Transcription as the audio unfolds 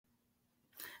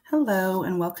Hello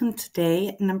and welcome to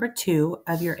day number 2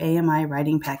 of your AMI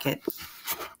writing packet.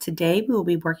 Today we will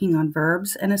be working on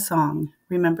verbs and a song.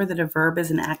 Remember that a verb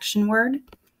is an action word.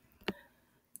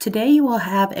 Today you will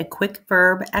have a quick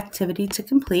verb activity to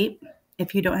complete.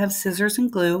 If you don't have scissors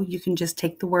and glue, you can just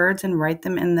take the words and write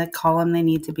them in the column they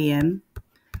need to be in.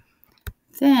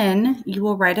 Then you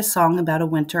will write a song about a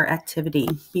winter activity.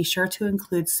 Be sure to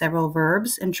include several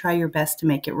verbs and try your best to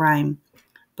make it rhyme.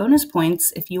 Bonus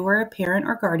points if you are a parent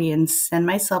or guardian, send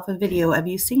myself a video of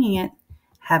you singing it.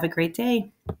 Have a great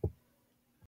day.